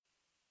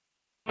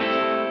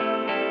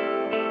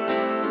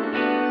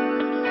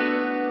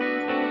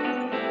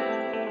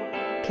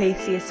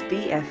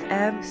KCSB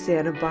FM,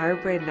 Santa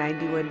Barbara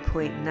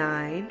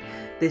 91.9.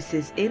 This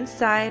is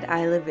Inside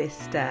Isla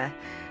Vista.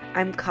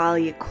 I'm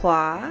Kalia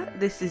Kwa.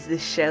 This is the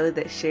show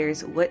that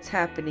shares what's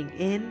happening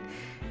in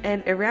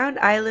and around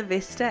Isla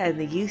Vista and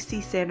the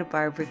UC Santa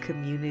Barbara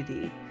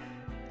community.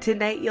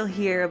 Tonight you'll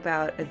hear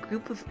about a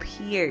group of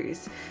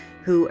peers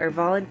who are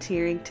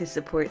volunteering to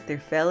support their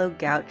fellow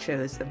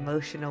gauchos'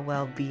 emotional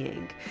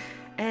well-being.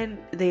 And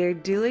they are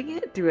doing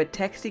it through a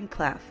texting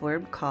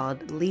platform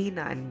called Lean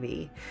on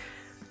Me.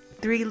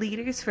 3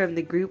 leaders from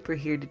the group are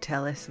here to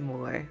tell us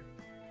more.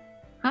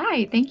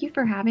 Hi, thank you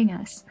for having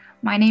us.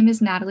 My name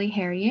is Natalie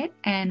Harriet,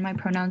 and my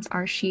pronouns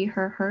are she,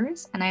 her,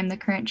 hers, and I am the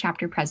current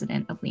chapter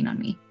president of Lean on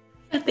Me.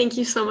 Thank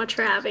you so much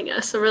for having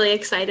us. I'm really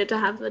excited to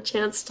have the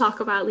chance to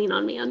talk about Lean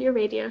on Me on your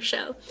radio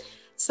show.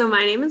 So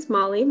my name is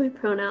Molly, my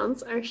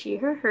pronouns are she,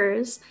 her,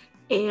 hers,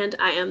 and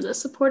I am the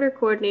supporter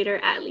coordinator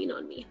at Lean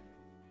on Me.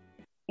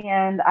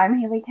 And I'm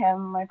Haley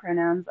Kim. My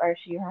pronouns are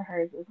she, her,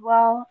 hers as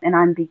well. And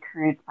I'm the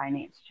current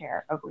finance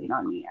chair of Lean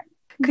on Me.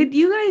 Could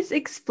you guys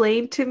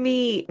explain to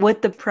me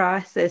what the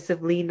process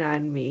of Lean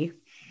on Me?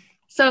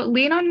 So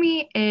Lean on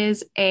Me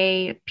is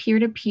a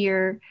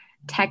peer-to-peer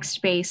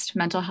text-based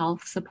mental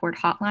health support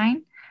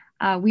hotline.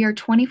 We are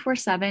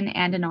 24/7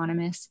 and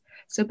anonymous.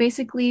 So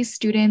basically,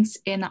 students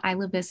in the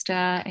Isla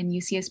Vista and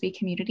UCSB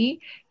community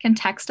can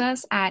text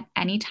us at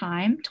any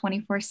time,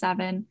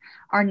 24/7.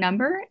 Our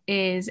number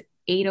is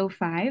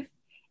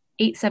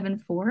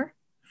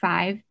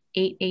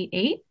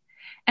 805-874-5888.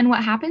 And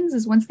what happens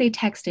is once they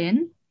text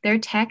in, their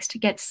text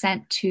gets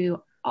sent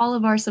to all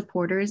of our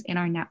supporters in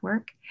our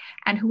network.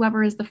 And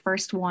whoever is the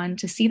first one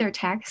to see their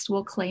text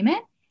will claim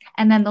it.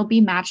 And then they'll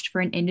be matched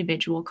for an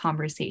individual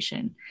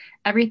conversation.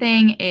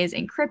 Everything is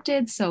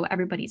encrypted, so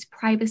everybody's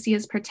privacy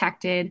is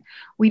protected.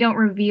 We don't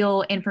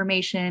reveal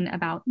information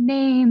about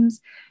names,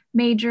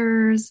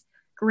 majors,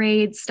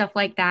 grades, stuff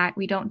like that.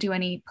 We don't do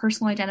any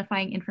personal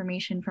identifying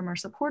information from our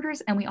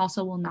supporters, and we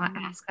also will not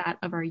ask that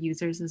of our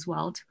users as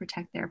well to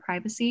protect their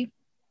privacy.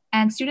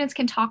 And students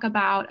can talk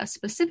about a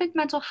specific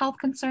mental health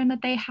concern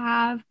that they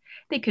have.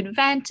 They could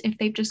vent if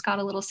they've just got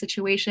a little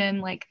situation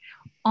like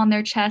on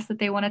their chest that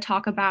they want to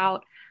talk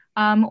about.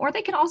 Or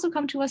they can also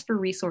come to us for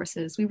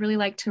resources. We really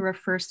like to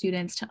refer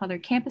students to other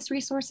campus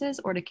resources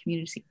or to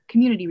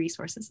community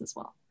resources as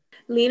well.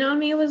 Lean on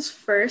Me was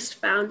first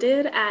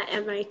founded at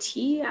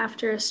MIT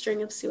after a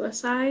string of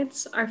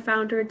suicides. Our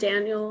founder,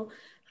 Daniel,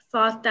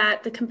 thought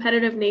that the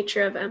competitive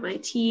nature of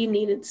MIT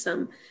needed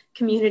some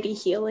community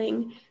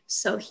healing.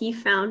 So he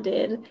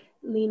founded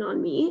Lean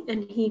on Me,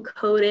 and he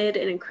coded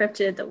and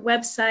encrypted the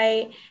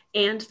website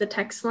and the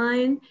text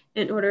line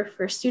in order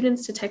for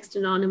students to text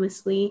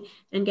anonymously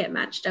and get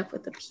matched up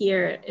with a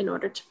peer in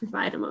order to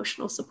provide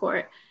emotional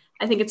support.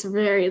 I think it's a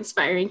very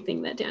inspiring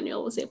thing that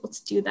Daniel was able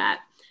to do that,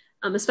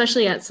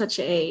 especially at such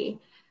a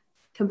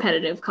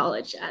competitive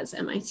college as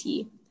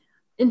MIT.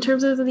 In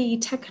terms of the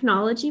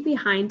technology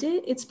behind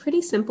it, it's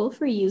pretty simple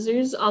for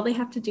users. All they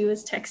have to do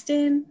is text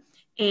in,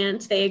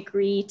 and they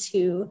agree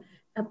to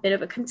a bit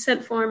of a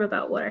consent form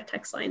about what our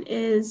text line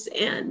is,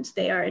 and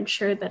they are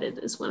ensured that it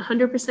is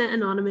 100%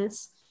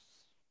 anonymous.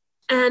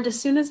 And as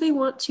soon as they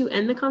want to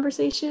end the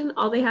conversation,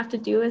 all they have to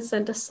do is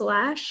send a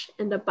 /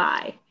 and a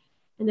bye.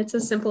 And it's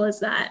as simple as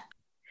that.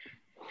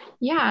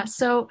 Yeah,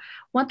 so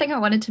one thing I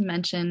wanted to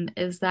mention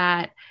is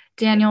that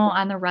Daniel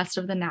and the rest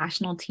of the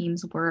national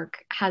team's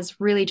work has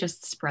really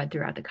just spread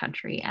throughout the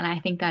country. And I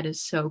think that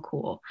is so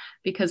cool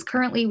because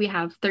currently we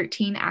have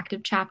 13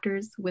 active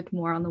chapters with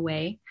more on the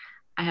way.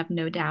 I have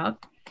no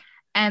doubt.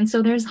 And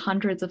so there's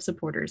hundreds of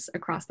supporters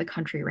across the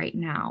country right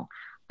now.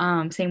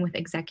 Same with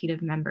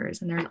executive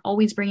members. And they're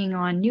always bringing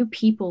on new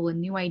people and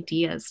new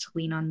ideas to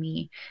Lean on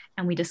Me.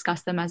 And we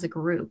discuss them as a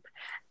group.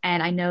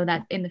 And I know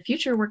that in the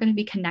future, we're going to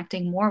be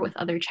connecting more with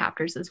other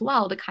chapters as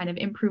well to kind of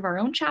improve our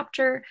own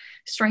chapter,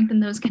 strengthen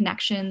those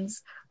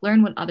connections,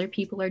 learn what other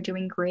people are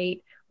doing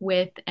great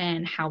with,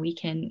 and how we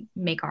can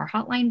make our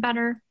hotline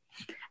better.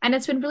 And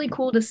it's been really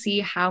cool to see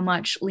how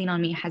much Lean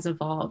on Me has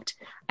evolved.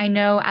 I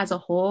know as a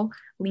whole,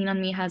 Lean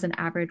on Me has an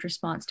average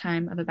response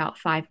time of about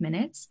 5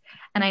 minutes.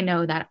 And I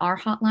know that our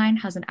hotline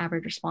has an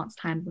average response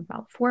time of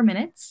about 4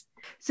 minutes.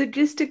 So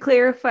just to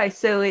clarify,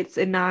 so it's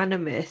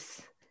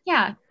anonymous.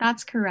 Yeah,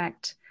 that's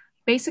correct.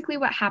 Basically,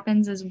 what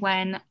happens is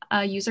when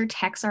a user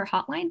texts our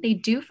hotline, they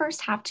do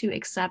first have to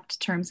accept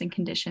terms and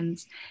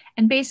conditions.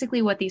 And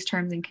basically what these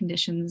terms and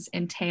conditions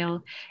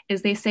entail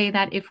is they say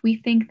that if we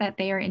think that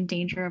they are in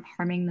danger of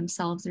harming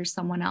themselves or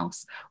someone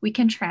else, we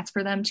can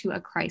transfer them to a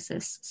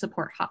crisis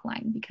support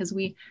hotline because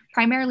we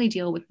primarily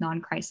deal with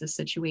non-crisis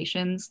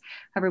situations.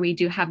 However, we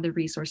do have the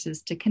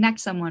resources to connect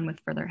someone with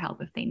further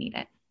help if they need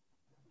it.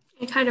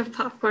 And kind of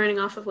popcorning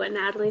off of what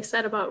Natalie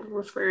said about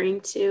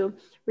referring to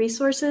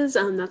resources,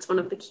 that's one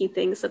of the key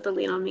things that the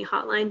Lean on Me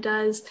hotline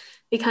does,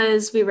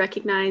 because we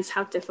recognize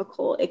how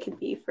difficult it can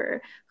be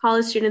for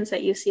college students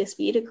at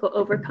UCSB to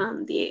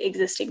overcome the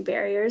existing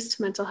barriers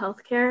to mental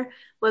health care,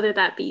 whether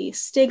that be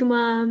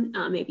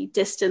stigma, maybe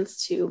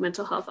distance to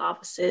mental health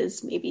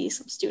offices, maybe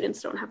some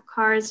students don't have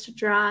cars to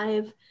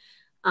drive.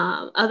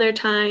 Other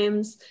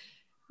times,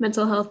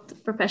 mental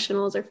health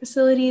professionals or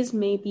facilities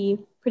may be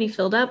pretty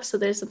filled up. So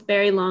there's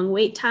very long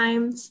wait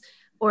times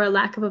or a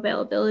lack of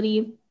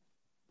availability.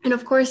 And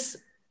of course,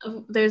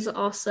 there's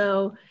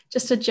also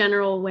just a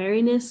general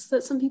wariness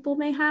that some people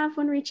may have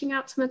when reaching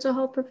out to mental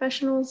health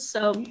professionals.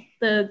 So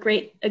a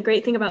great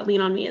thing about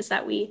Lean On Me is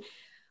that we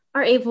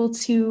are able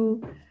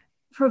to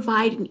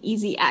provide an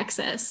easy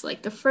access,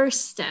 like the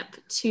first step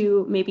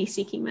to maybe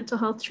seeking mental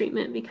health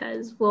treatment,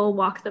 because we'll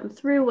walk them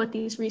through what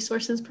these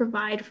resources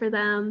provide for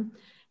them.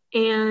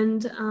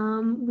 And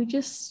we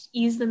just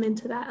ease them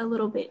into that a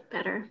little bit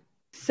better.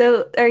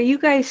 So are you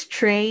guys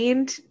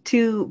trained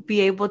to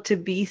be able to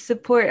be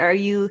support?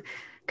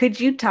 Could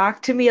you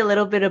talk to me a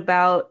little bit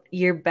about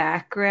your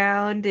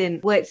background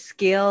and what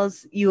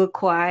skills you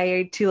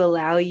acquired to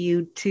allow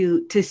you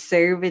to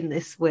serve in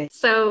this way?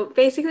 So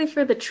basically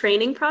for the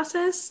training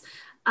process,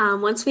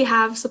 once we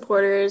have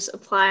supporters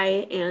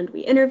apply and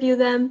we interview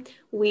them,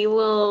 we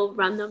will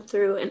run them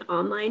through an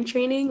online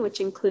training, which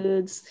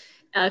includes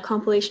a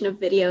compilation of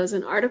videos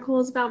and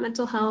articles about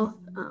mental health.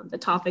 The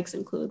topics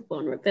include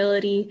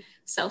vulnerability,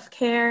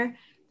 self-care,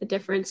 the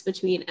difference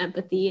between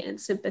empathy and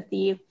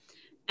sympathy,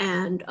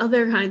 and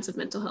other kinds of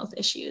mental health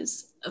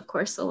issues, of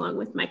course, along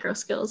with micro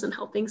skills and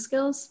helping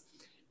skills.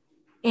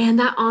 And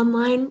that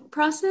online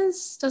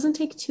process doesn't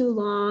take too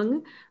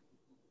long.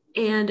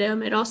 And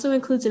it also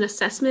includes an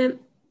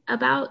assessment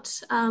about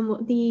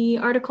the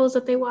articles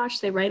that they watch.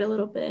 They write a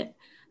little bit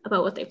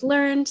about what they've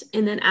learned.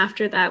 And then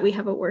after that, we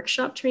have a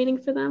workshop training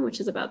for them, which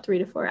is about 3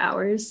 to 4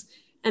 hours.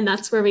 And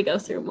that's where we go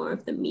through more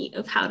of the meat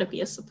of how to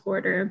be a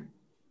supporter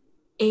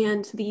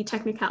and the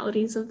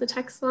technicalities of the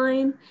text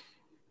line.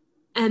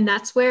 And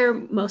that's where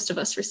most of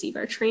us receive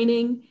our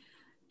training.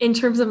 In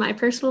terms of my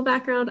personal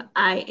background,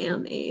 I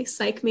am a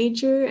psych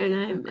major and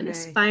I'm an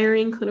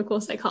aspiring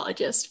clinical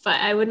psychologist, but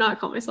I would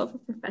not call myself a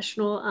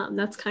professional.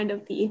 That's kind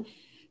of the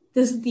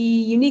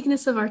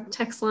uniqueness of our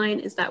text line,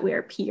 is that we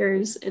are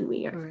peers and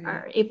we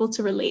are able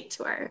to relate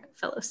to our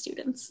fellow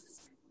students.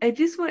 I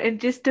just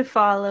wanted to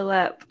follow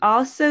up.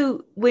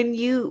 Also, when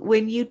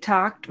you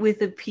talked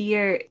with a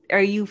peer,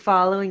 are you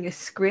following a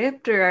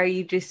script or are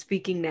you just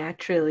speaking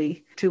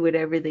naturally to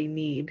whatever they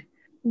need?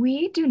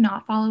 We do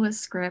not follow a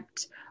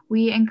script.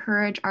 We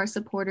encourage our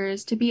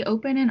supporters to be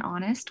open and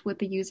honest with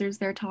the users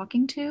they're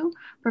talking to,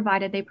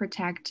 provided they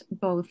protect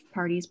both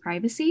parties'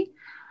 privacy.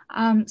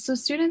 So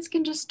students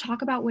can just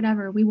talk about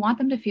whatever. We want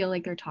them to feel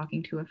like they're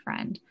talking to a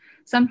friend.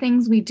 Some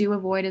things we do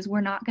avoid is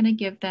we're not going to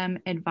give them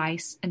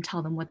advice and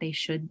tell them what they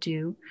should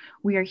do.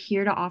 We are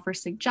here to offer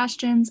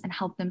suggestions and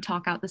help them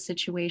talk out the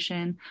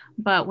situation,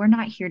 but we're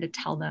not here to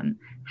tell them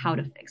how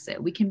to fix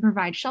it. We can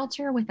provide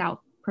shelter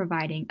without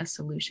providing a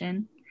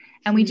solution.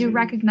 And we do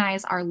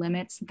recognize our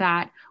limits,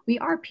 that we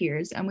are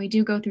peers and we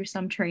do go through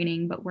some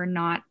training, but we're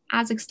not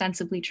as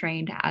extensively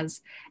trained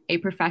as a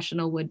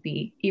professional would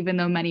be, even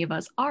though many of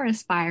us are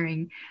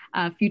aspiring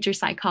future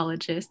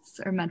psychologists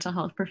or mental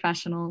health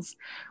professionals.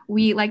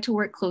 We like to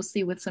work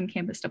closely with some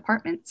campus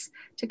departments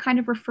to kind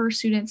of refer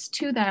students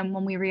to them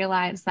when we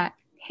realize that,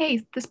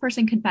 hey, this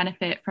person could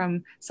benefit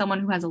from someone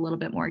who has a little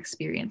bit more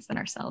experience than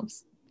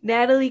ourselves.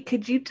 Natalie,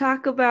 could you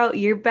talk about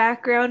your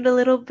background a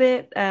little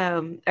bit?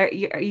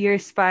 You're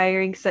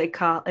aspiring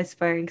psychologist?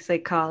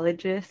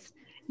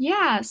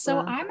 Yeah, so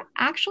I'm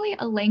actually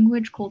a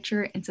language,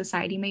 culture, and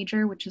society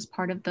major, which is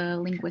part of the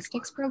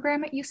linguistics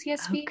program at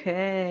UCSB.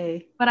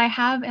 Okay. But I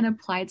have an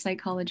applied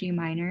psychology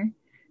minor.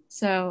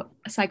 So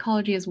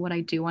psychology is what I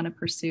do want to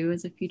pursue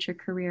as a future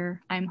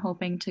career. I'm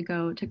hoping to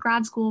go to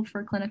grad school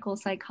for clinical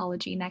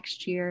psychology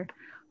next year,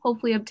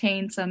 hopefully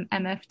obtain some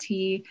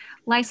MFT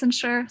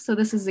licensure. So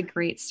this is a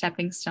great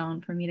stepping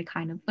stone for me to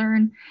kind of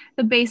learn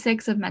the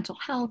basics of mental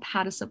health,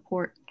 how to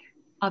support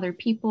other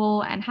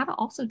people, and how to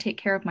also take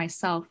care of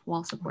myself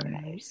while supporting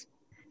others.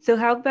 So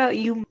how about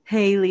you,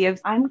 Haley?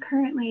 I'm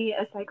currently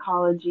a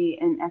psychology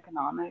and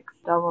economics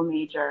double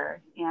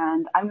major,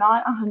 and I'm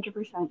not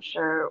 100%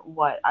 sure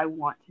what I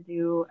want to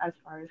do as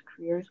far as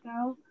careers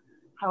go.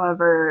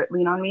 However,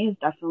 Lean On Me has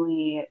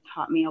definitely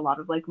taught me a lot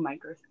of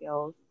micro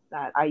skills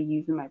that I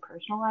use in my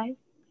personal life.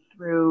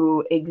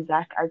 Through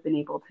exec, I've been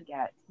able to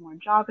get more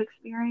job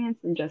experience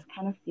and just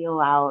kind of feel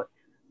out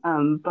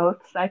both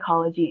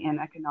psychology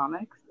and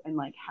economics and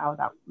how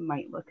that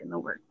might look in the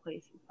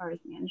workplace as far as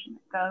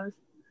management goes.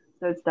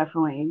 So it's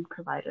definitely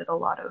provided a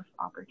lot of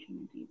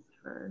opportunities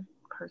for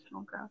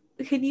personal growth.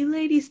 Can you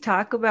ladies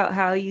talk about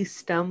how you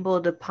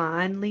stumbled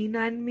upon Lean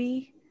On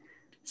Me?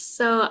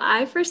 So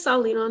I first saw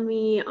Lean On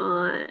Me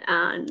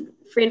on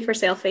Free and for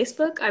Sale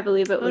Facebook. I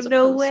believe it was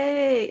no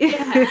way.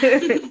 Yeah.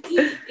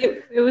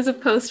 it was a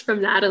post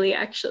from Natalie,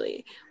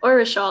 actually, or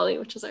Rashali,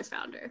 which is our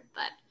founder.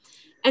 But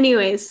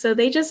anyways, so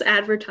they just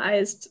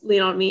advertised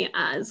Lean On Me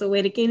as a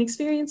way to gain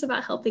experience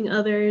about helping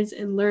others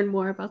and learn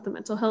more about the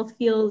mental health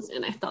fields.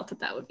 And I thought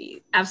that would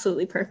be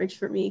absolutely perfect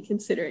for me,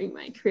 considering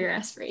my career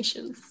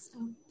aspirations.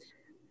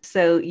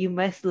 So you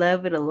must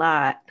love it a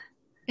lot.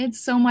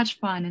 It's so much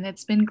fun, and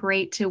it's been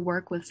great to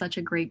work with such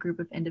a great group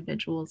of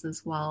individuals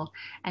as well,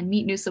 and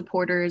meet new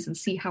supporters and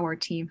see how our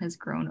team has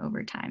grown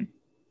over time.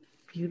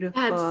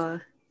 Beautiful.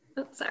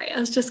 Oh, sorry, I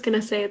was just going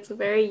to say it's a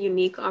very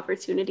unique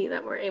opportunity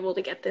that we're able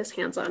to get this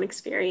hands-on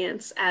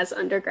experience as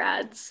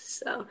undergrads.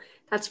 So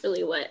that's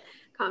really what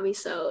got me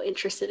so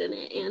interested in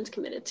it and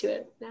committed to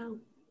it now.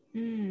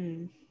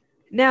 Mm.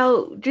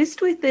 Now,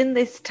 just within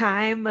this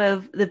time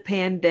of the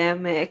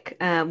pandemic,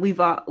 we've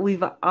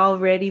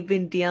already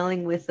been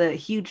dealing with a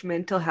huge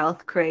mental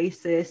health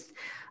crisis.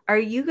 Are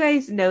you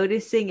guys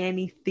noticing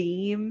any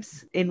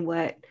themes in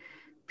what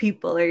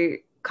people are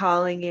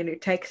calling in or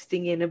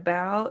texting in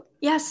about?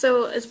 Yeah,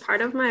 so as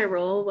part of my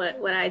role,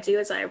 what I do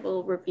is I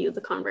will review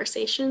the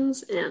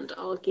conversations and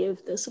I'll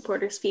give the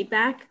supporters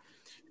feedback.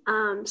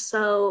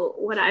 So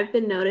what I've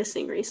been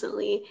noticing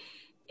recently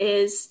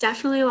is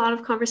definitely a lot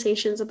of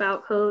conversations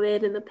about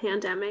COVID and the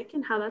pandemic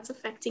and how that's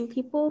affecting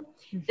people,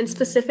 in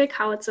specific,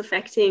 how it's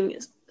affecting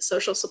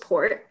social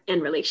support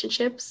and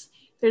relationships.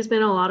 There's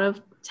been a lot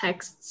of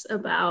texts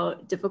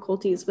about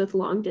difficulties with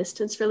long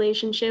distance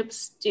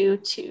relationships due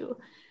to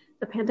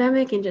the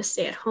pandemic and just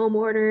stay-at-home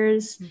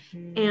orders.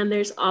 And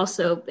there's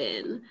also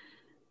been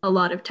a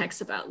lot of texts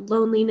about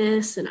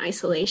loneliness and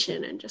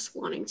isolation and just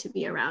wanting to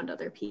be around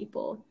other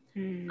people.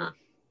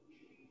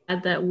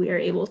 That we are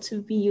able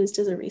to be used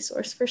as a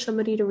resource for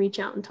somebody to reach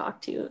out and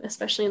talk to,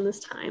 especially in this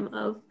time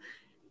of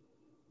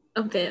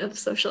a bit of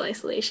social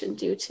isolation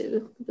due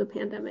to the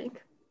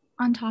pandemic.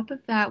 On top of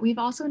that, we've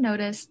also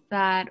noticed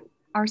that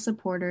our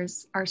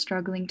supporters are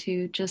struggling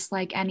too, just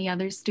like any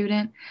other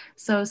student.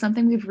 So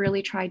something we've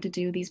really tried to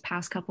do these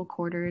past couple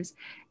quarters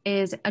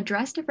is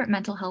address different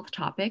mental health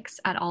topics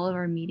at all of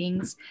our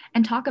meetings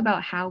and talk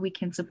about how we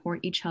can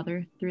support each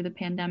other through the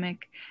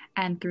pandemic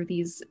and through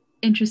these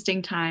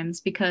interesting times,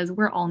 because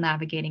we're all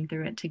navigating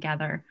through it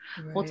together.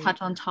 Right. We'll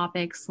touch on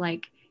topics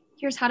like,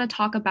 here's how to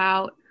talk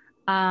about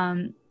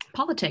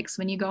politics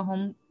when you go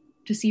home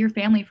to see your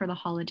family for the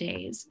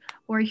holidays,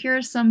 or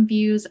here's some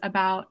views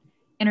about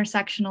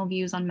intersectional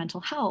views on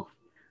mental health.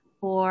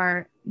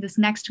 Or this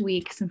next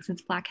week, since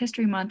it's Black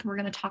History Month, we're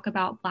going to talk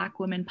about Black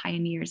women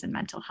pioneers in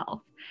mental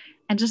health,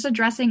 and just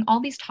addressing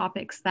all these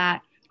topics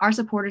that our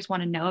supporters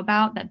want to know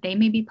about, that they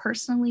may be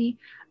personally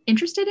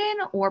interested in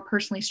or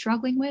personally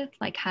struggling with,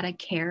 like how to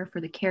care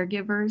for the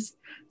caregivers,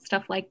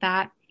 stuff like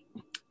that.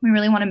 We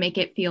really want to make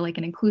it feel like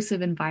an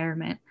inclusive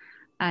environment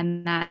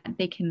and that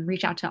they can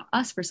reach out to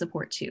us for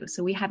support too.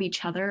 So we have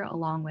each other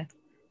along with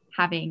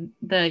having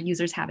the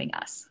users having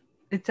us.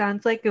 It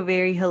sounds like a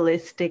very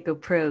holistic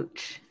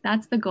approach.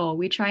 That's the goal.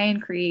 We try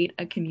and create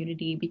a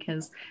community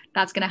because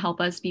that's going to help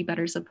us be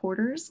better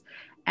supporters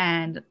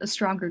and a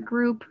stronger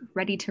group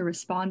ready to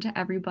respond to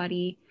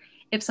everybody.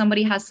 If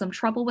somebody has some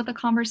trouble with a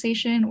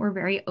conversation, we're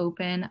very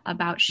open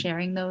about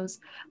sharing those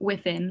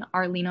within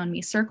our Lean On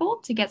Me circle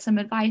to get some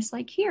advice,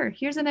 like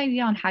here's an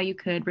idea on how you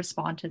could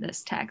respond to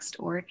this text,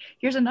 or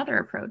here's another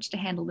approach to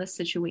handle this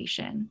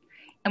situation.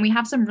 And we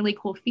have some really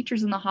cool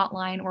features in the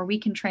hotline where we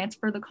can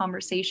transfer the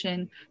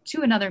conversation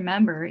to another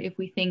member if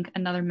we think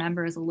another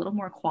member is a little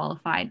more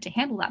qualified to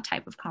handle that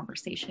type of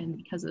conversation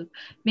because of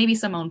maybe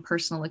some own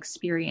personal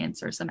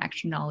experience or some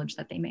extra knowledge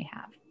that they may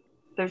have.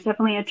 There's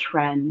definitely a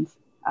trend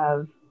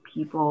of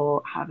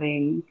people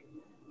having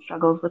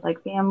struggles with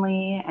like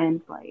family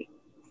and like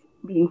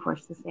being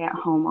forced to stay at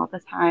home all the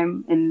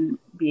time and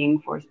being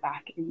forced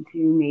back into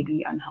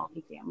maybe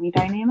unhealthy family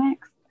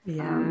dynamics.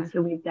 Yeah.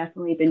 So we've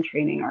definitely been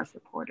training our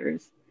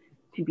supporters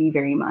to be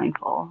very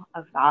mindful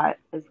of that,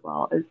 as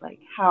well as like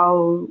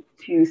how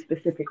to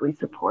specifically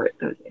support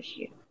those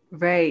issues.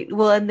 Right.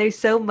 Well, and there's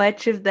so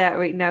much of that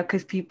right now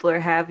because people are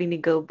having to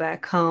go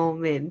back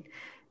home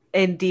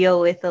and deal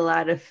with a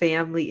lot of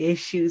family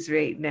issues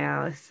right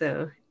now.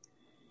 So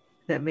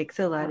that makes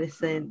a lot of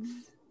sense.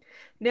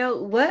 Now,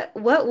 what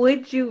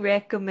would you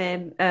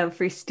recommend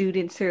for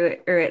students who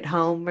are at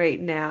home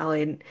right now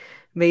and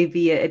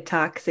maybe a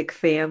toxic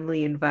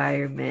family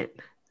environment?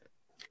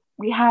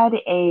 We had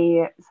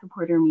a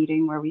supporter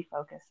meeting where we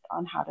focused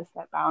on how to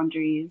set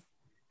boundaries.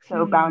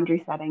 So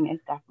boundary setting is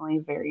definitely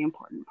a very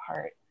important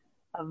part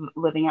of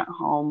living at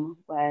home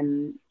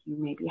when you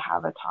maybe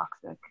have a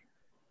toxic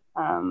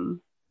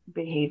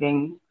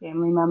behaving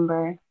family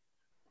member.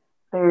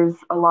 There's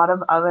a lot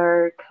of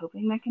other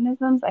coping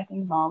mechanisms. I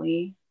think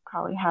Molly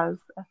probably has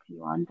a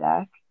few on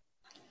deck.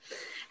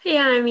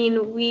 Yeah, I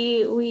mean,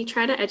 we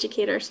try to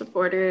educate our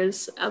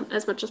supporters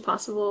as much as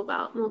possible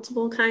about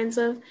multiple kinds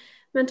of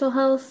mental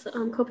health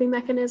coping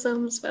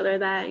mechanisms, whether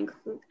that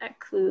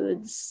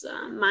includes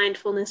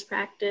mindfulness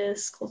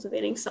practice,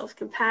 cultivating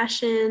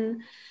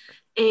self-compassion,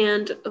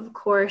 and of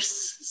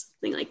course,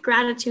 something like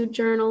gratitude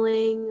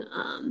journaling.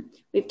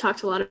 We've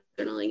talked a lot of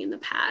journaling in the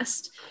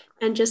past,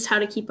 and just how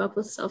to keep up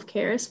with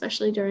self-care,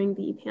 especially during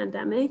the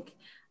pandemic.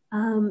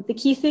 The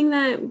key thing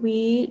that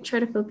we try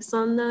to focus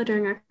on, though,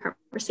 during our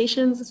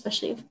conversations,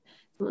 especially if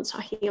someone's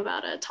talking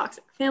about a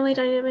toxic family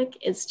dynamic,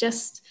 is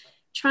just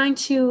trying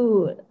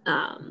to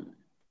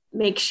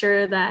make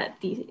sure that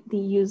the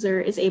user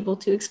is able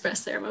to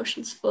express their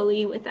emotions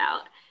fully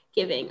without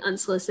giving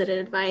unsolicited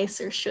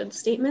advice or should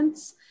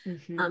statements.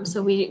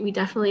 So we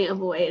definitely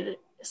avoid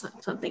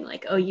something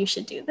like, oh, you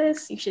should do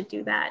this, you should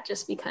do that,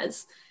 just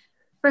because,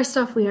 first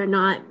off, we are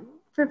not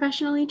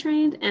professionally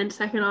trained, and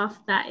second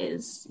off, that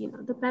is,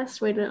 the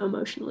best way to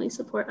emotionally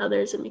support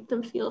others and make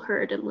them feel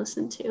heard and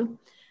listened to.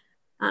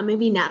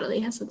 Maybe Natalie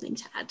has something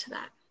to add to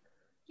that.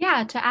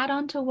 Yeah, to add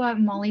on to what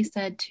Molly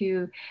said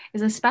too,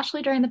 is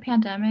especially during the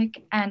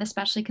pandemic, and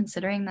especially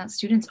considering that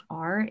students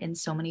are in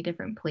so many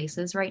different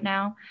places right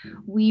now,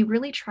 we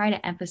really try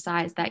to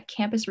emphasize that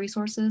campus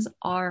resources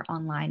are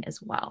online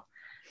as well.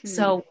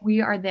 So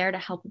we are there to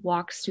help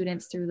walk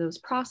students through those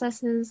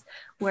processes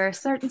where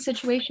certain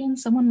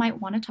situations someone might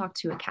want to talk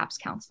to a CAPS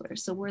counselor.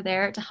 So we're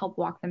there to help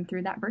walk them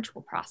through that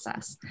virtual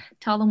process,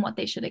 tell them what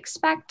they should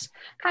expect,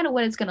 kind of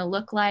what it's going to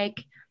look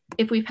like.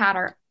 If we've had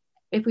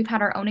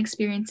our own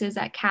experiences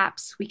at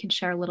CAPS, we can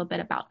share a little bit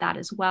about that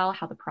as well,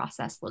 how the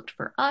process looked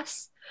for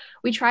us.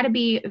 We try to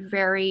be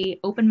very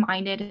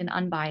open-minded and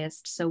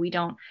unbiased, so we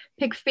don't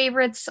pick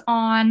favorites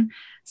on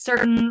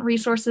certain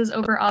resources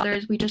over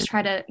others. We just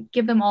try to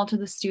give them all to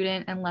the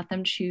student and let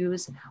them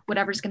choose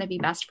whatever's going to be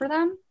best for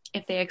them.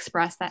 If they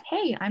express that,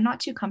 hey, I'm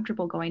not too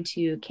comfortable going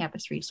to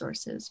campus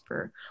resources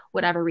for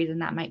whatever reason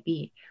that might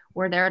be,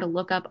 we're there to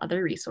look up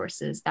other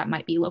resources that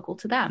might be local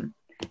to them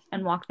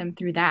and walk them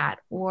through that.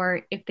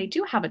 Or if they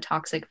do have a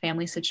toxic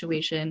family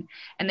situation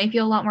and they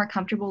feel a lot more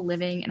comfortable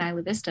living in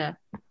Isla Vista,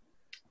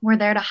 we're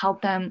there to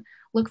help them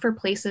look for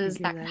places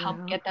that can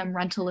help get them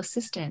rental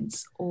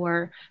assistance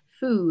or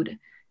food,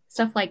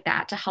 stuff like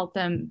that, to help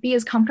them be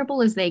as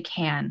comfortable as they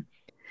can.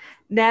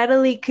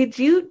 Natalie, could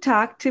you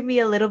talk to me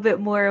a little bit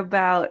more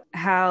about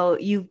how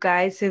you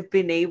guys have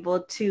been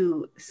able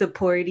to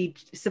support the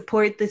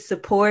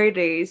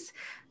supporters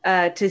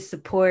to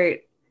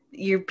support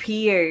your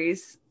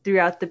peers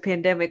throughout the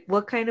pandemic?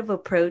 What kind of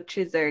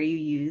approaches are you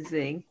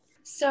using?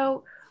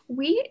 So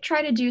we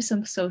try to do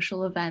some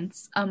social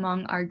events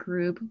among our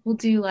group. We'll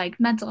do like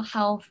mental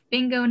health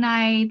bingo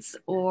nights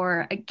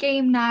or a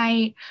game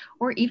night,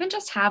 or even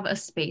just have a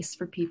space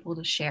for people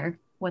to share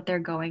what they're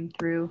going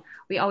through.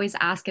 We always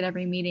ask at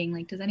every meeting,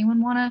 like, does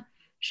anyone want to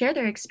share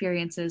their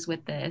experiences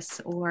with this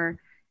or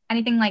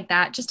anything like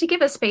that, just to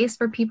give a space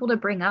for people to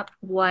bring up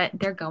what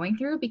they're going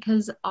through,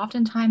 because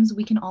oftentimes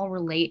we can all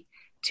relate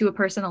to a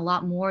person a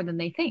lot more than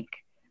they think.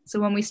 So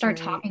when we start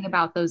talking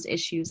about those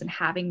issues and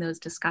having those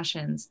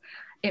discussions,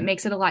 it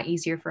makes it a lot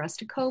easier for us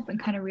to cope and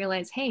kind of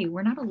realize, hey,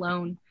 we're not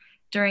alone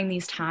during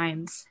these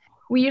times.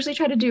 We usually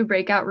try to do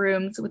breakout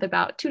rooms with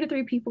about 2 to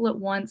 3 people at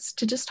once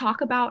to just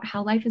talk about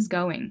how life is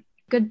going.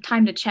 Good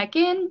time to check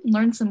in,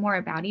 learn some more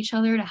about each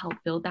other to help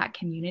build that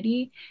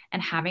community.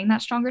 And having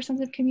that stronger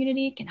sense of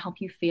community can help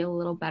you feel a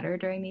little better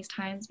during these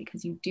times,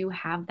 because you do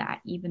have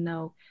that, even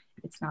though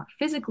it's not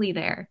physically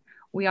there.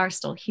 We are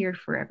still here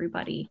for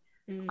everybody.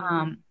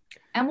 And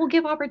we'll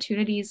give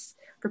opportunities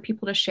for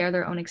people to share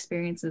their own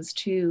experiences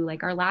too.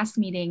 Like our last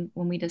meeting,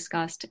 when we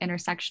discussed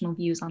intersectional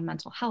views on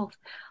mental health,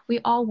 we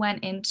all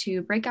went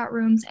into breakout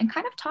rooms and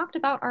kind of talked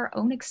about our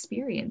own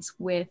experience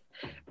with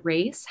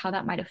race, how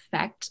that might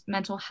affect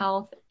mental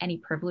health, any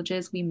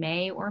privileges we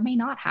may or may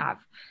not have.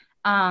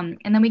 And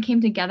then we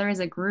came together as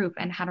a group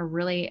and had a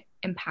really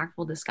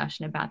impactful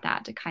discussion about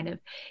that to kind of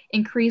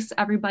increase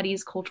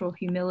everybody's cultural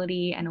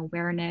humility and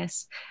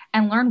awareness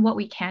and learn what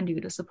we can do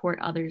to support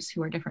others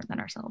who are different than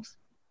ourselves.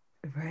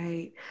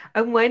 Right.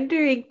 I'm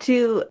wondering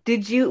too,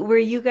 were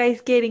you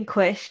guys getting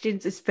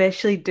questions,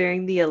 especially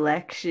during the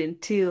election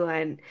too,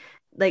 on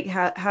like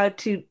how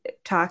to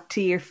talk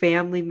to your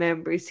family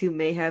members who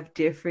may have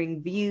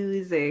differing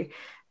views, or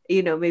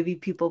maybe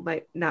people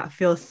might not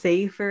feel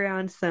safe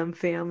around some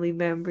family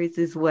members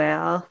as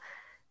well,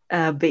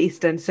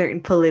 based on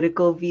certain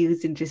political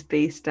views and just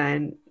based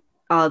on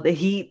all the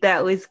heat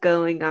that was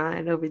going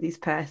on over this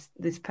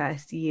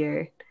past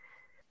year?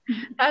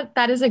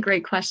 That is a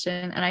great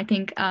question. And I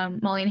think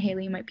Molly and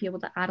Haley might be able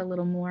to add a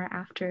little more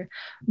after.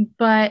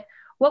 But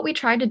what we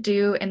try to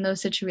do in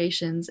those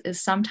situations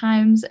is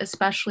sometimes,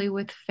 especially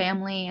with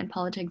family and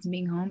politics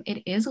being home,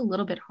 it is a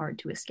little bit hard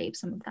to escape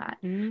some of that.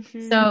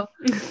 So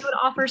we would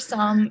offer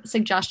some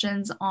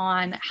suggestions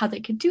on how they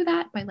could do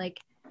that by like,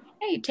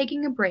 hey,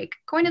 taking a break,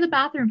 going to the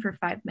bathroom for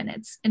 5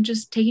 minutes and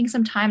just taking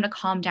some time to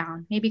calm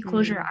down. Maybe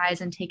close your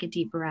eyes and take a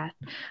deep breath.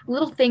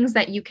 Little things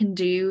that you can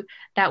do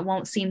that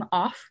won't seem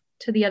off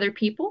to the other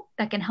people,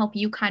 that can help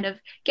you kind of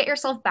get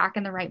yourself back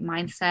in the right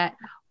mindset.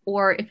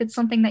 Or if it's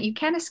something that you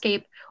can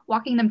escape,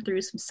 walking them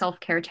through some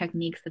self-care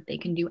techniques that they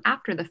can do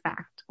after the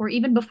fact, or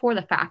even before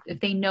the fact, if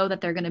they know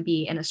that they're going to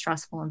be in a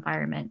stressful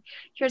environment.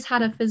 Here's how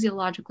to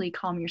physiologically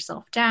calm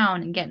yourself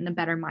down and get in a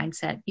better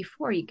mindset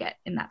before you get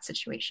in that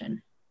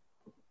situation.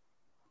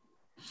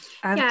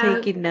 I'm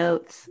taking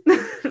notes.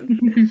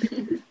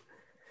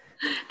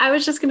 I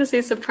was just going to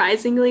say,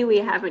 surprisingly, we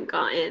haven't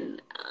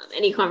gotten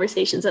any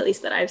conversations, at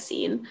least that I've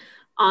seen,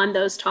 on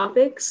those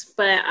topics,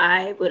 but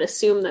I would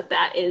assume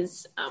that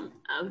is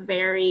a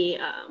very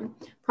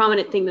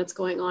prominent thing that's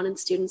going on in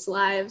students'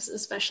 lives,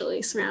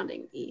 especially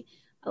surrounding the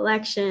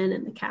election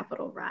and the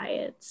Capitol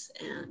riots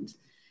and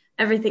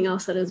everything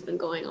else that has been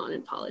going on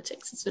in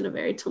politics. It's been a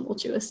very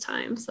tumultuous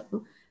time.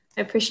 So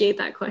I appreciate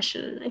that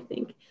question. And I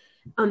think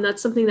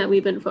that's something that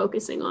we've been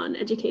focusing on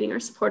educating our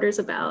supporters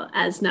about.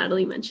 As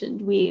Natalie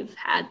mentioned, we've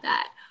had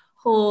that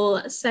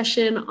whole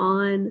session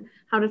on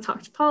how to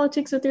talk to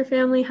politics with your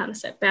family, how to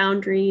set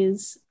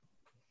boundaries.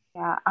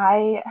 Yeah,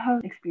 I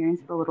have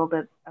experienced a little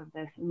bit of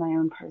this in my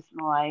own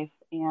personal life,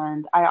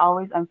 and I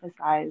always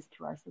emphasize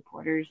to our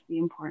supporters the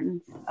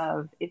importance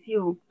of, if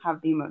you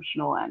have the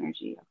emotional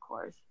energy, of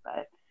course,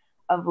 but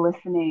of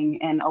listening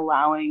and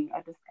allowing a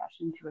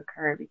discussion to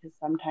occur, because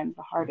sometimes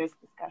the hardest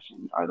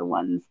discussions are the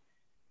ones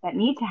that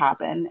need to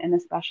happen, and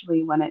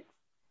especially when it's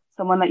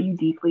someone that you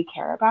deeply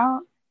care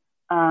about.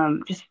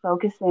 Just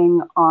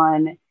focusing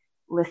on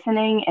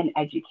listening and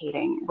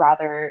educating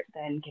rather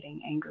than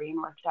getting angry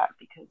and worked up,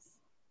 because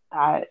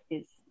that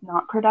is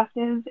not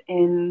productive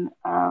in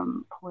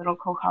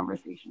political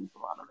conversations a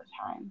lot of the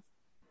time.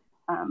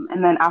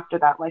 And then after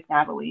that, like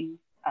Natalie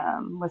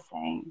was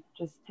saying,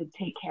 just to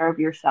take care of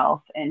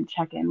yourself and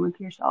check in with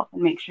yourself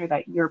and make sure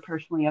that you're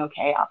personally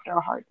okay after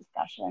a hard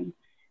discussion,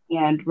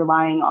 and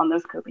relying on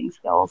those coping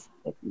skills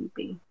if need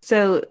be.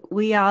 So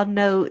we all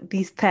know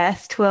these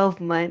past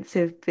 12 months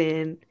have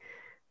been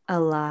a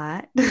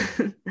lot.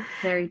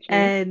 Very true.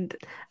 And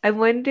I'm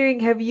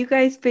wondering, have you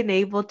guys been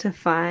able to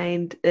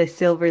find a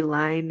silver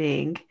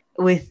lining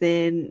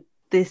within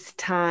this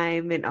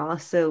time, and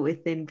also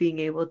within being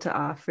able to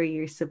offer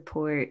your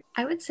support?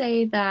 I would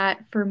say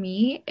that for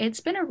me, it's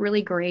been a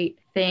really great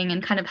thing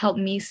and kind of helped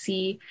me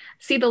see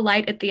the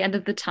light at the end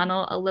of the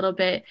tunnel a little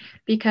bit,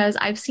 because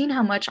I've seen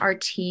how much our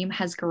team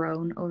has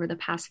grown over the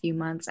past few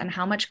months and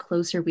how much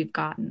closer we've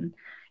gotten.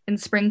 In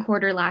spring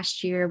quarter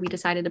last year, we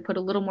decided to put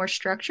a little more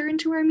structure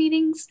into our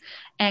meetings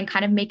and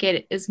kind of make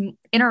it as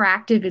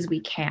interactive as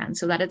we can,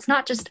 so that it's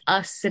not just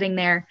us sitting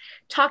there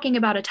talking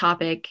about a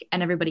topic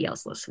and everybody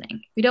else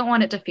listening. We don't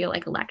want it to feel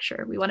like a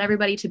lecture. We want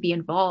everybody to be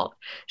involved,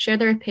 share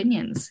their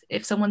opinions.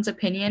 If someone's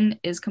opinion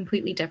is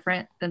completely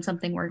different than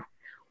something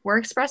we're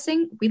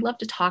expressing, we'd love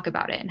to talk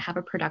about it and have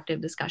a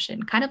productive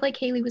discussion, kind of like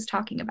Haley was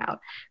talking about,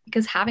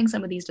 because having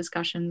some of these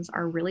discussions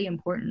are really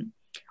important,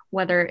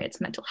 whether it's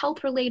mental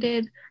health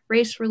related,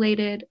 race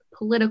related,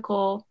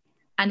 political,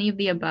 any of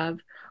the above.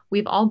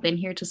 We've all been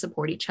here to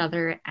support each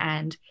other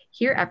and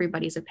hear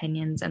everybody's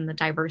opinions and the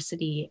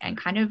diversity, and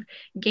kind of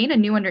gain a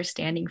new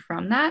understanding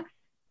from that.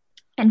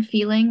 And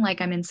feeling like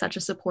I'm in such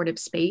a supportive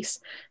space,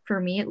 for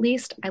me at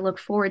least, I look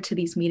forward to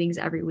these meetings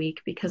every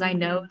week, because I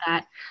know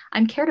that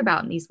I'm cared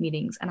about in these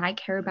meetings and I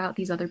care about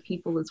these other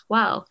people as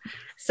well.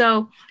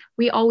 So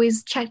we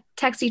always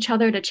text each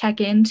other to check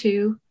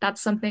into.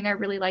 That's something I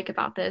really like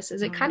about this,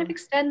 is it kind of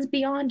extends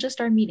beyond just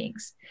our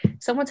meetings.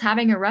 If someone's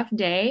having a rough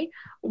day,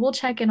 we'll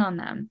check in on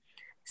them,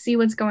 see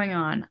what's going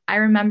on. I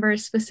remember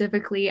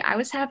specifically, I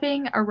was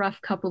having a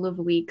rough couple of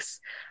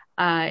weeks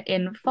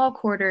in fall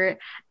quarter,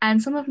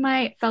 and some of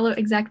my fellow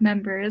exec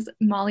members,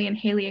 Molly and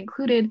Haley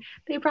included,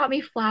 they brought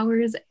me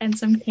flowers and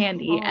some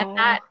candy. Aww. And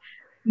that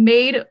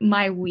made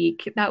my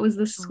week. That was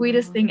the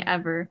sweetest thing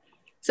ever.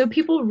 So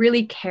people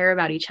really care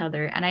about each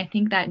other, and I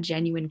think that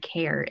genuine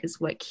care is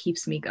what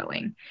keeps me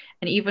going.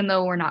 And even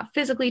though we're not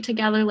physically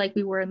together like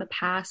we were in the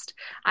past,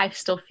 I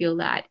still feel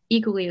that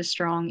equally as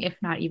strong, if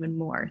not even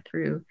more,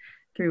 through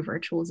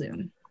virtual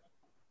Zoom.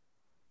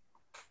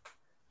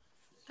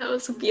 That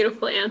was a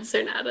beautiful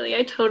answer, Natalie.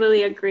 I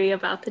totally agree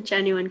about the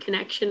genuine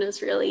connection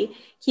is really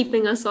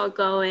keeping us all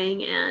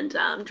going and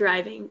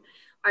driving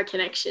our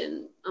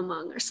connection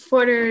among our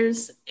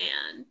supporters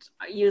and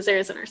our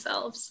users and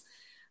ourselves.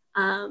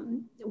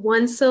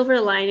 One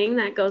silver lining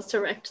that goes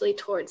directly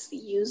towards the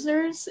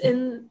users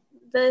in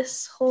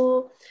this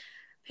whole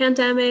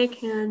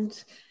pandemic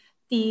and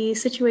the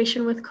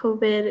situation with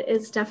COVID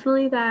is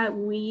definitely that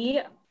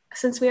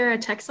since we are a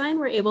tech sign,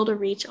 we're able to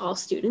reach all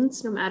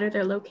students no matter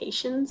their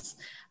locations.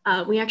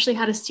 We actually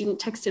had a student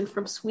text in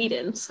from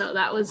Sweden, so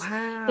that was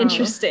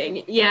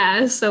interesting.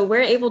 Yeah, so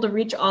we're able to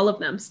reach all of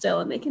them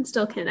still, and they can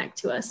still connect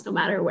to us no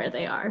matter where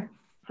they are.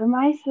 For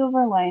my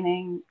silver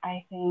lining,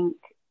 I think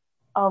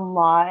a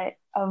lot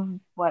of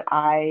what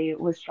I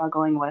was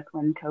struggling with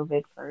when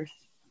COVID first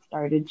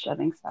started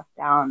shutting stuff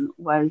down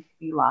was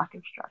the lack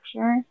of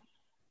structure,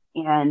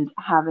 and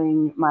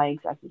having my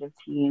executive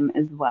team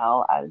as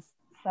well as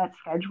set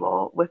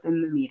schedule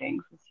within the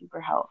meetings was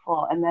super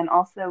helpful. And then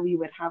also we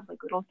would have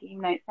like little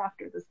game nights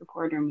after the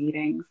supporter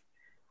meetings,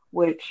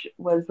 which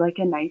was like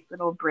a nice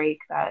little break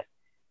that,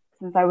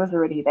 since I was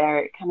already there,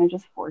 it kind of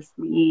just forced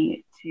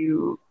me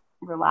to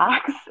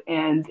relax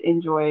and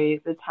enjoy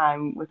the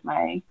time with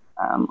my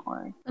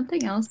org.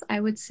 Something else I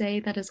would say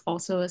that is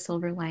also a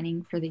silver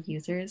lining for the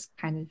users,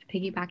 kind of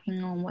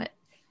piggybacking on what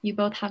you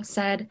both have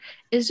said,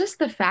 is just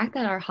the fact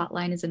that our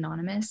hotline is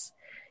anonymous.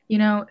 You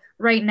know,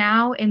 right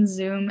now in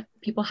Zoom,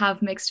 people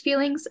have mixed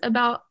feelings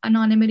about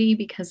anonymity,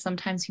 because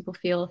sometimes people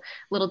feel a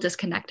little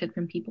disconnected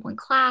from people in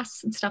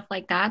class and stuff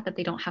like that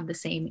they don't have the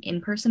same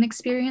in-person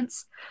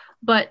experience.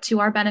 But to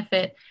our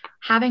benefit,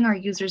 having our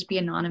users be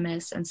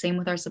anonymous, and same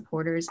with our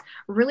supporters,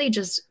 really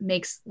just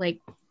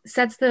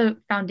sets the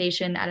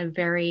foundation at a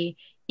very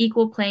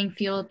equal playing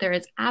field. There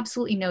is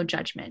absolutely no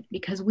judgment,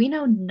 because we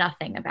know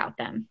nothing about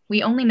them.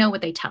 We only know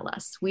what they tell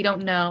us. We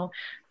don't know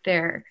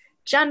their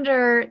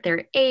gender,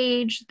 their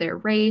age, their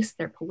race,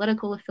 their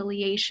political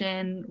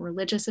affiliation,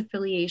 religious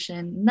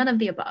affiliation, none of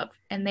the above.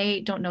 And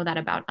they don't know that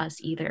about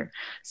us either.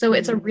 So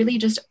it's a really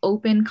just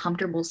open,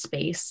 comfortable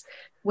space.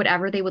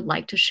 Whatever they would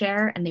like to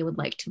share and they would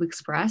like to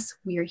express,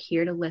 we are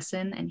here to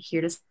listen and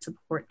here to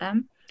support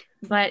them.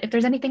 But if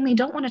there's anything they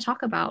don't want to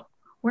talk about,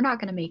 we're not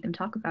going to make them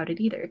talk about it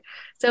either.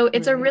 So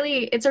it's a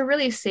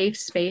really safe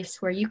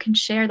space where you can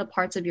share the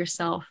parts of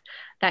yourself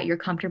that you're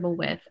comfortable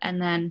with. And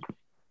then,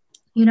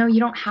 you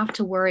don't have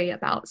to worry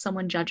about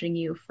someone judging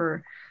you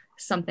for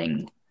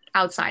something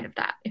outside of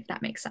that, if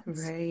that makes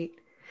sense. Right.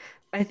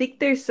 I think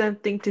there's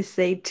something to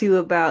say too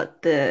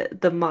about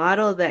the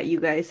model that you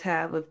guys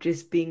have of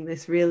just being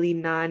this really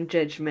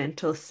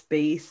non-judgmental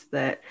space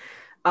that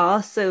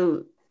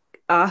also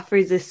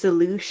offers a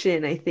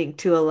solution, I think,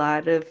 to a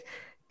lot of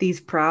these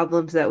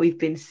problems that we've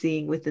been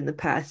seeing within the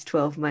past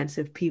 12 months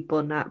of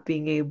people not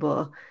being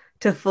able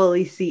to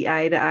fully see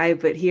eye to eye.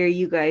 But here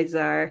you guys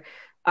are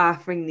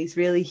offering these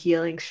really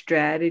healing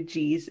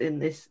strategies in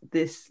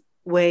this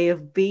way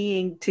of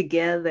being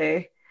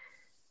together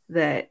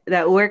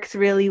that works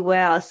really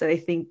well. So I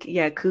think,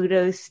 yeah,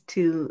 kudos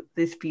to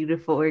this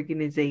beautiful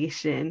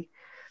organization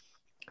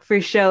for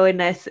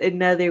showing us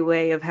another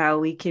way of how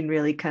we can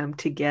really come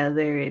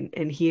together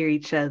and hear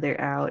each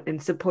other out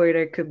and support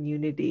our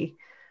community.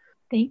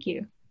 Thank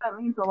you. That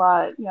means a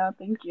lot. Yeah,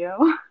 thank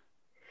you.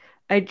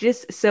 I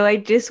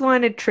just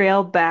want to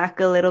trail back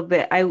a little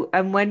bit.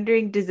 I'm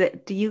wondering, do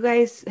you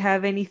guys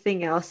have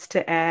anything else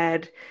to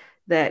add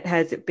that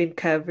hasn't been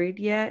covered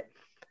yet?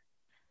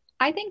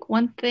 I think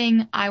one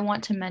thing I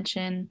want to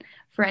mention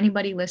for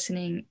anybody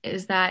listening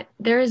is that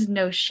there is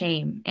no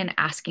shame in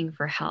asking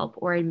for help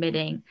or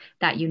admitting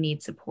that you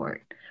need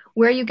support.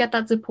 Where you get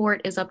that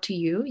support is up to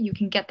you. You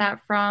can get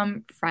that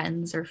from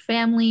friends or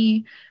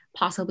family,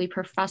 possibly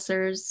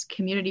professors,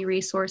 community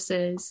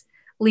resources.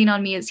 Lean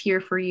on Me is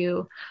here for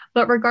you.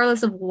 But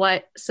regardless of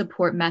what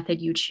support method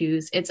you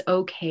choose, it's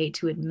okay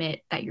to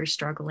admit that you're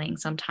struggling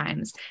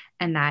sometimes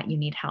and that you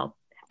need help.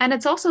 And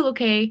it's also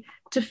okay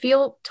to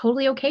feel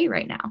totally okay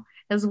right now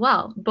as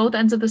well. Both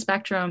ends of the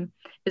spectrum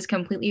is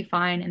completely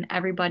fine, and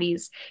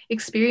everybody's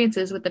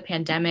experiences with the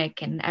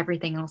pandemic and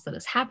everything else that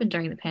has happened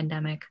during the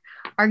pandemic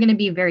are going to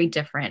be very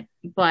different.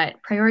 But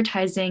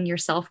prioritizing your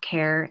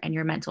self-care and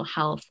your mental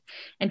health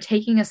and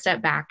taking a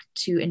step back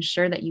to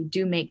ensure that you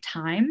do make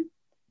time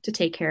to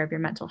take care of your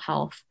mental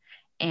health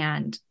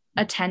and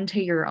attend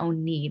to your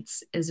own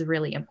needs is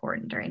really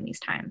important during these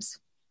times.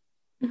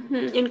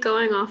 Mm-hmm. And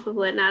going off of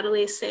what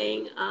Natalie is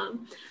saying, I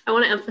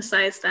want to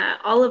emphasize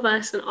that all of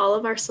us and all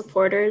of our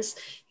supporters,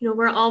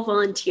 we're all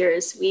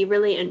volunteers. We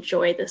really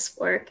enjoy this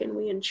work and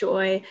we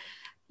enjoy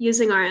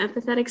using our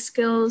empathetic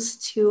skills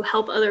to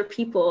help other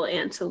people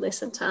and to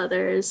listen to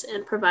others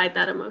and provide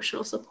that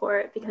emotional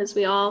support, because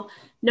we all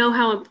know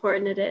how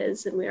important it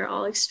is and we are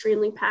all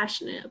extremely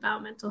passionate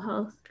about mental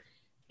health.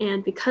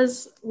 And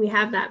because we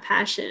have that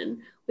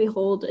passion, we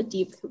hold a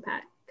deep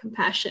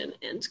compassion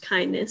and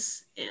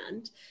kindness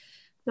and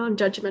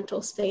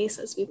non-judgmental space,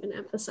 as we've been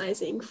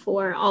emphasizing,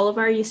 for all of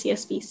our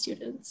UCSB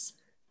students.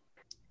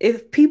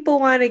 If people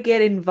want to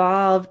get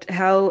involved,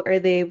 how are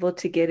they able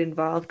to get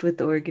involved with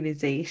the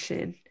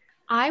organization?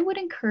 I would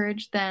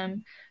encourage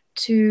them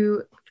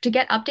to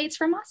get updates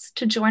from us,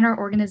 to join our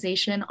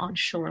organization on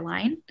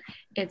Shoreline.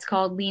 It's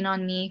called Lean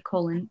on Me,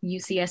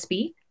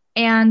 UCSB.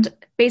 And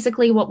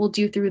basically what we'll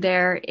do through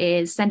there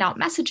is send out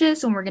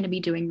messages when we're going to be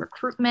doing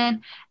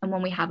recruitment and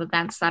when we have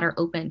events that are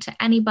open to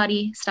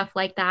anybody, stuff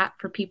like that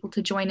for people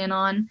to join in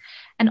on.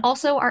 And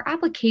also our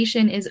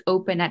application is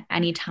open at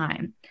any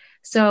time.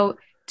 So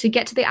to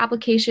get to the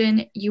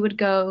application, you would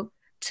go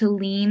to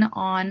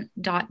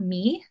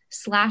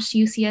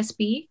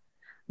leanon.me/UCSB,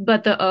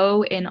 but the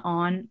O in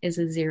on is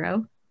a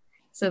 0.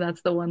 So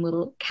that's the one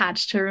little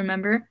catch to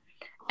remember.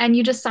 And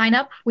you just sign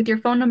up with your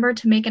phone number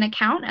to make an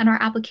account, and our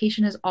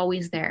application is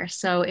always there.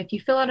 So if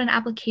you fill out an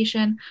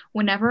application,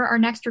 whenever our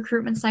next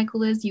recruitment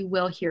cycle is, you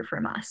will hear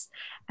from us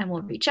and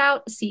we'll reach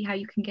out, see how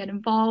you can get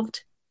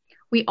involved.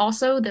 We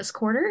also, this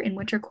quarter, in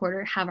winter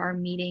quarter, have our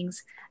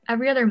meetings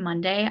every other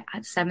Monday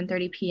at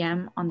 7:30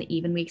 p.m. on the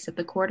even weeks of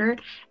the quarter,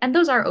 and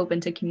those are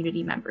open to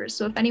community members.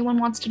 So if anyone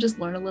wants to just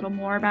learn a little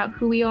more about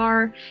who we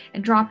are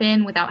and drop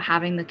in without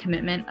having the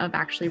commitment of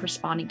actually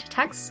responding to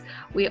texts,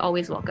 we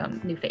always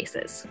welcome new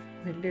faces.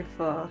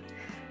 Wonderful.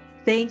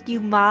 Thank you,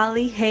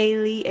 Molly,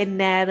 Haley, and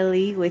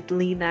Natalie with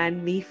Lean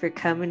on Me for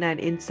coming on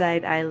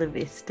Inside Isla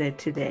Vista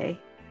today.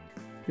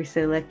 We're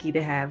so lucky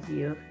to have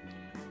you.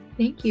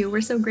 Thank you.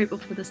 We're so grateful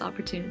for this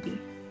opportunity.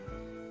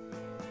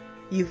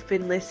 You've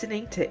been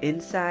listening to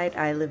Inside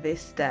Isla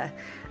Vista.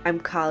 I'm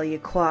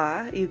Kalia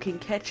Kwa. You can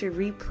catch a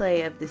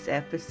replay of this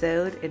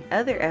episode and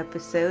other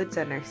episodes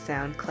on our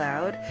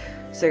SoundCloud.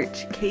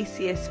 Search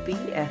KCSB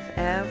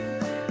FM.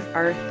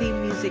 Our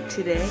theme music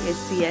today is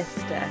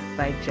Siesta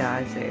by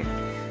Jazzer.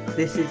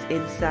 This is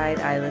Inside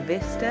Isla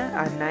Vista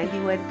on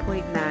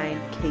 91.9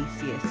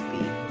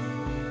 KCSB.